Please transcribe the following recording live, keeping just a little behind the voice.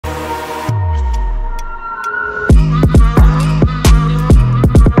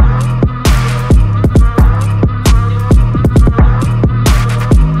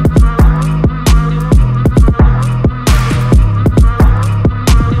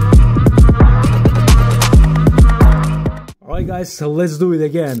guys, so let's do it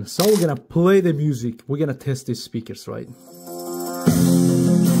again. So we're gonna play the music. We're gonna test these speakers, right?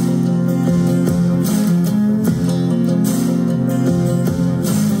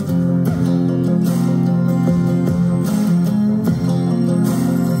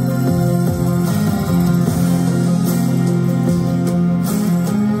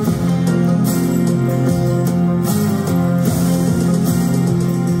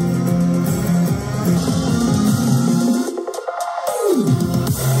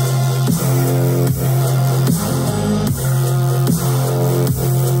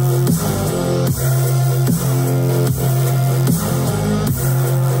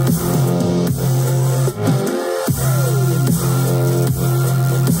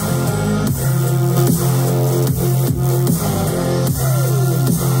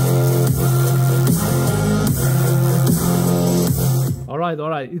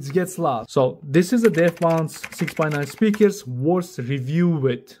 Alright, it gets loud. So this is the DefBounce 6x9 speakers worst review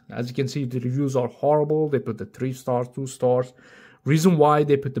with. As you can see, the reviews are horrible. They put the 3 stars, 2 stars. Reason why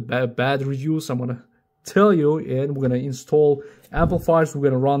they put the bad reviews, I'm gonna tell you, and we're gonna install amplifiers. We're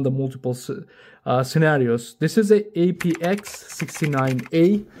gonna run the multiple scenarios. This is a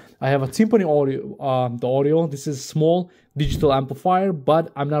AP-X69A. I have a Timpano audio. This is small digital amplifier,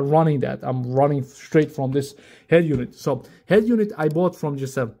 but I'm not running that. I'm running straight from this head unit. So head unit I bought from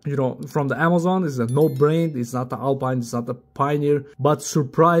just from the Amazon. It's a no brand. It's not the Alpine, it's not the Pioneer, but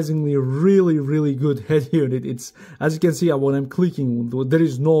surprisingly really good head unit. It's, as you can see when I'm clicking, there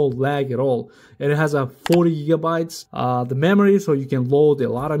is no lag at all, and it has a 40 gigabytes the memory, so you can load a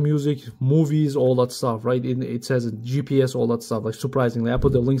lot of music, movies, all that stuff, right? It says GPS, all that stuff. Like, surprisingly, I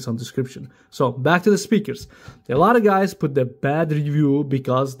put the links on the description. So back to the speakers. A lot of guys put the bad review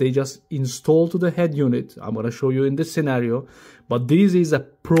because they just install to the head unit. I'm gonna show you in this scenario, but this is a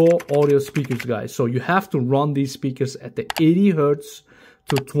pro audio speakers, guys. So you have to run these speakers at the 80 hertz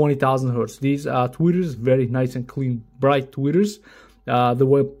to 20,000 hertz. These tweeters, very nice and clean, bright tweeters. They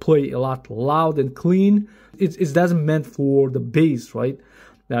will play a lot loud and clean. It doesn't meant for the bass, right?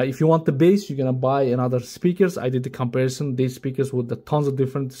 If you want the bass, you're gonna buy another speakers. I did the comparison, these speakers with the tons of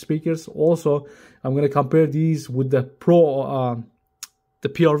different speakers. Also, I'm gonna compare these with the Pro, the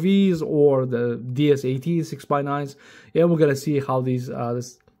PRVs or the DS80 6x9s, and we're gonna see how these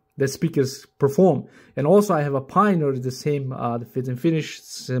the speakers perform. And also, I have a Pioneer, the same, the fit and finish,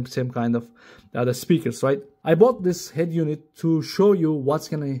 same kind of the speakers, right? I bought this head unit to show you what's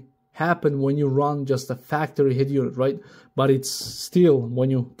gonna happen when you run just a factory head unit, right? But it's still, when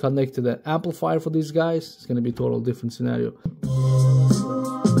you connect to the amplifier for these guys, it's gonna be a total different scenario.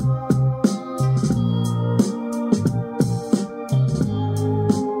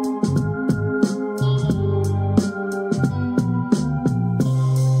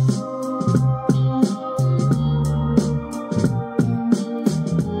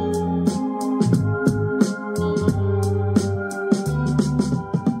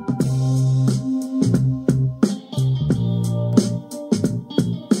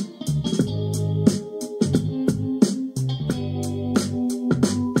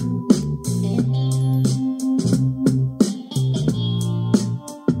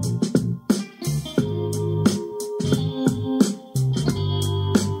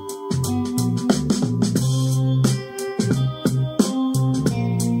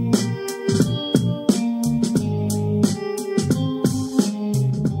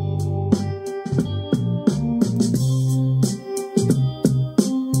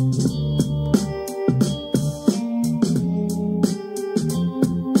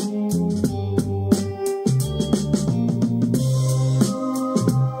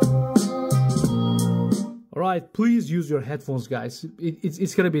 Please use your headphones, guys.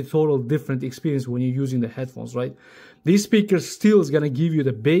 It's gonna be a total different experience when you're using the headphones, right? These speakers still is gonna give you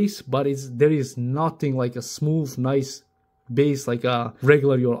the bass, but there is nothing like a smooth, nice bass like a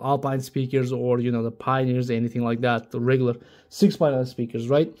regular your Alpine speakers or the Pioneers, anything like that, the regular 6x9 speakers,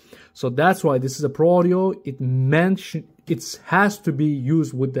 right? So that's why this is a pro audio. It has to be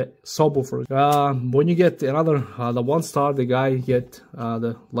used with the subwoofer. When you get another the 1 star, the guy get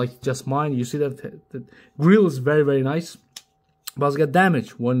like just mine, you see that the grill is very nice, but it's got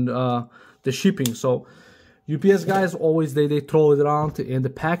damaged when the shipping. So UPS guys always they throw it around, and the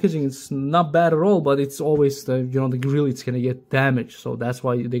packaging is not bad at all, but it's always the the grill, it's gonna get damaged. So that's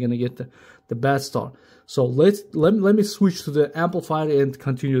why they're gonna get the bad star. So let me switch to the amplifier and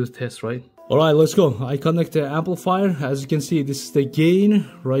continue the test, right? Alright, let's go. I connect the amplifier. As you can see, this is the gain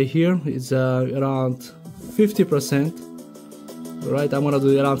right here. It's around 50%. Right, I'm gonna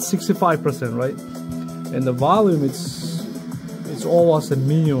do around 65%, right? And the volume, it's almost a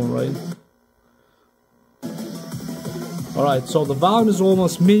minimum, right? Alright, so the volume is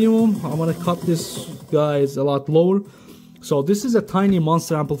almost minimum. I'm gonna cut this guys a lot lower. So this is a tiny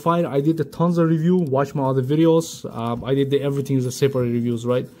monster amplifier. I did a tons of review. Watch my other videos. I did everything is a separate reviews,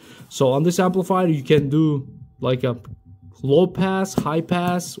 right? So on this amplifier you can do like a low pass, high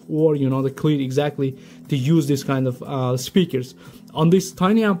pass, or you know the clean exactly to use this kind of speakers. On this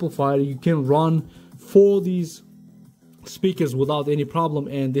tiny amplifier you can run 4 of these speakers without any problem,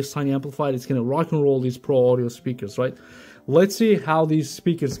 and this tiny amplifier is gonna rock and roll these pro audio speakers, right? Let's see how these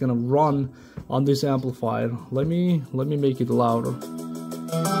speakers gonna run on this amplifier. Let me make it louder.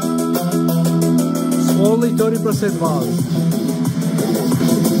 It's only 30% volume.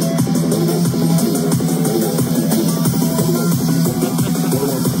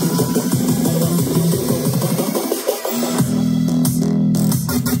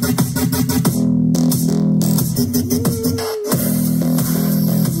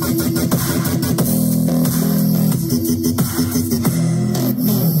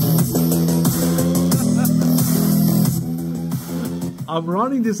 I'm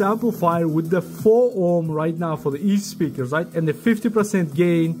running this amplifier with the 4 ohm right now for the each speakers, right? And the 50%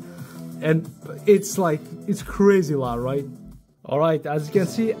 gain, and it's like, it's crazy loud, right? Alright, as you can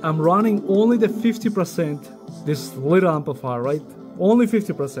see, I'm running only the 50%, this little amplifier, right? Only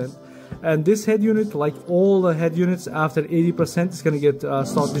 50%. And this head unit, like all the head units after 80%, is gonna get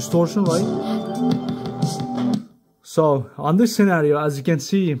start distortion, right? So on this scenario, as you can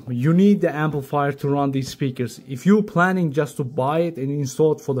see, you need the amplifier to run these speakers. If you're planning just to buy it and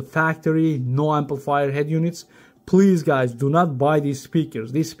install it for the factory, no amplifier head units, please guys, do not buy these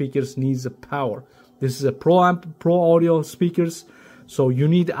speakers. These speakers needs the power. This is a pro audio speakers, so you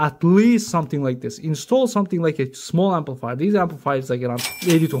need at least something like this. Install something like a small amplifier. These amplifiers like around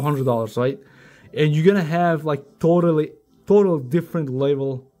 $80 to $100, right? And you're gonna have like total different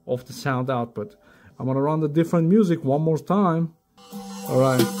level of the sound output. I'm gonna run the different music one more time.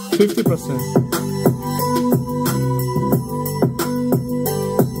 Alright, 50%.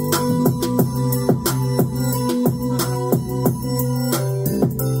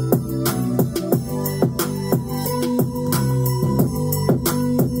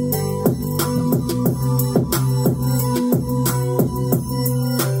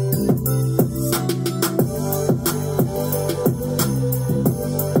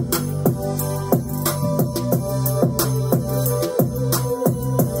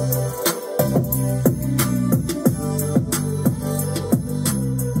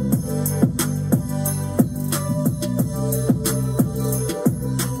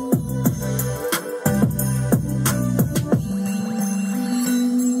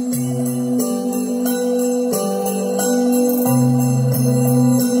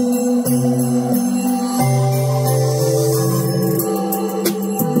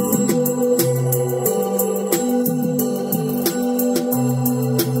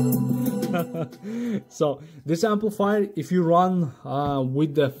 So this amplifier, if you run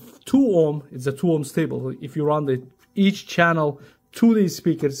with the 2 ohm, it's a 2 ohm stable. If you run each channel to these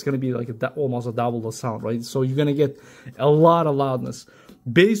speakers, it's going to be like almost a double the sound, right? So you're going to get a lot of loudness.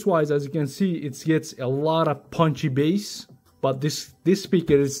 Bass wise, as you can see, it gets a lot of punchy bass, but this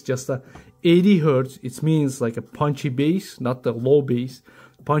speaker is just a 80 hertz. It means like a punchy bass, not the low bass,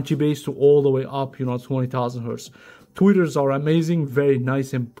 punchy bass to all the way up, you know, 20,000 hertz. Tweeters are amazing, very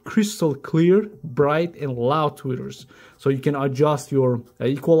nice and crystal clear, bright and loud tweeters. So you can adjust your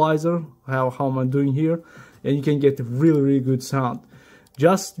equalizer, how I'm doing here, and you can get really good sound.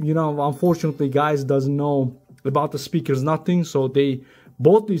 Just, you know, unfortunately guys doesn't know about the speakers, nothing, so they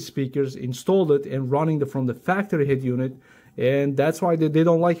bought these speakers, installed it, and running from the factory head unit, and that's why they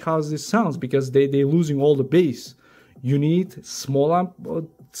don't like how this sounds, because they're losing all the bass. You need small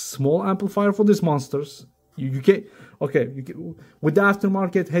amplifier for these monsters. You can, okay, with the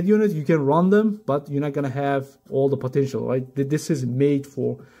aftermarket head unit, you can run them, but you're not gonna have all the potential, right? This is made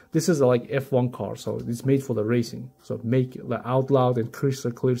for, this is like F1 car, so it's made for the racing. So make the out loud and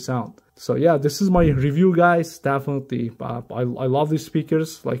crystal clear sound. So yeah, this is my review, guys. Definitely, I love these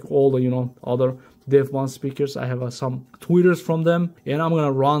speakers, like all the, you know, other DEF1 speakers. I have some tweeters from them, and I'm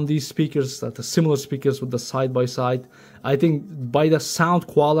gonna run these speakers, the similar speakers with the side by side. I think by the sound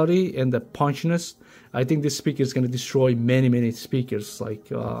quality and the punchiness, I think this speaker is going to destroy many speakers, like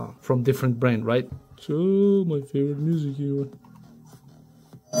from different brand, right? So my favorite music here.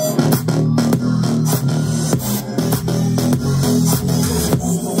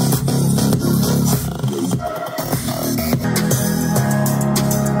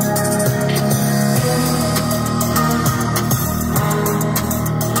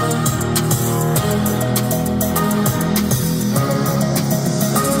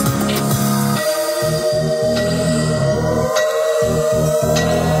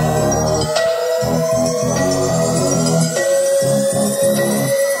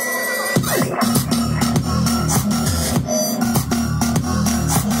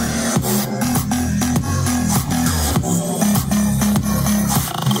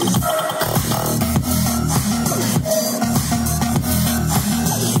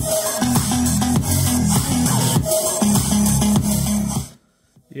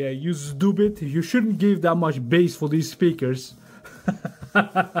 Yeah, you stupid. You shouldn't give that much bass for these speakers.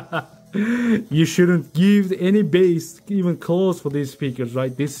 You shouldn't give any bass even close for these speakers,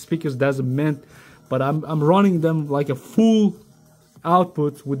 right? These speakers doesn't meant, but I'm running them like a full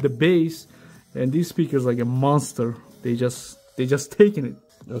output with the bass, and these speakers like a monster. They just taking it.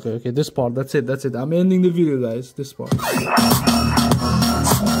 Okay, this part, that's it. I'm ending the video, guys. This part.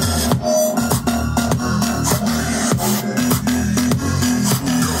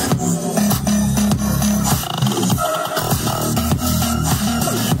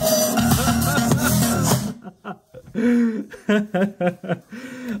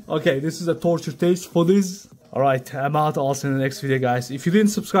 Okay, this is a torture taste for this. Alright, I'm out. I'll see you in the next video, guys. If you didn't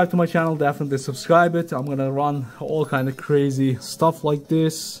subscribe to my channel, definitely subscribe it. I'm gonna run all kind of crazy stuff like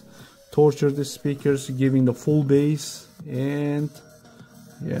this, torture the speakers, giving the full bass, and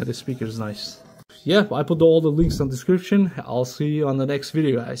yeah, the speaker is nice. Yeah, I put all the links in the description. I'll see you on the next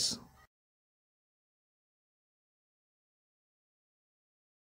video, guys.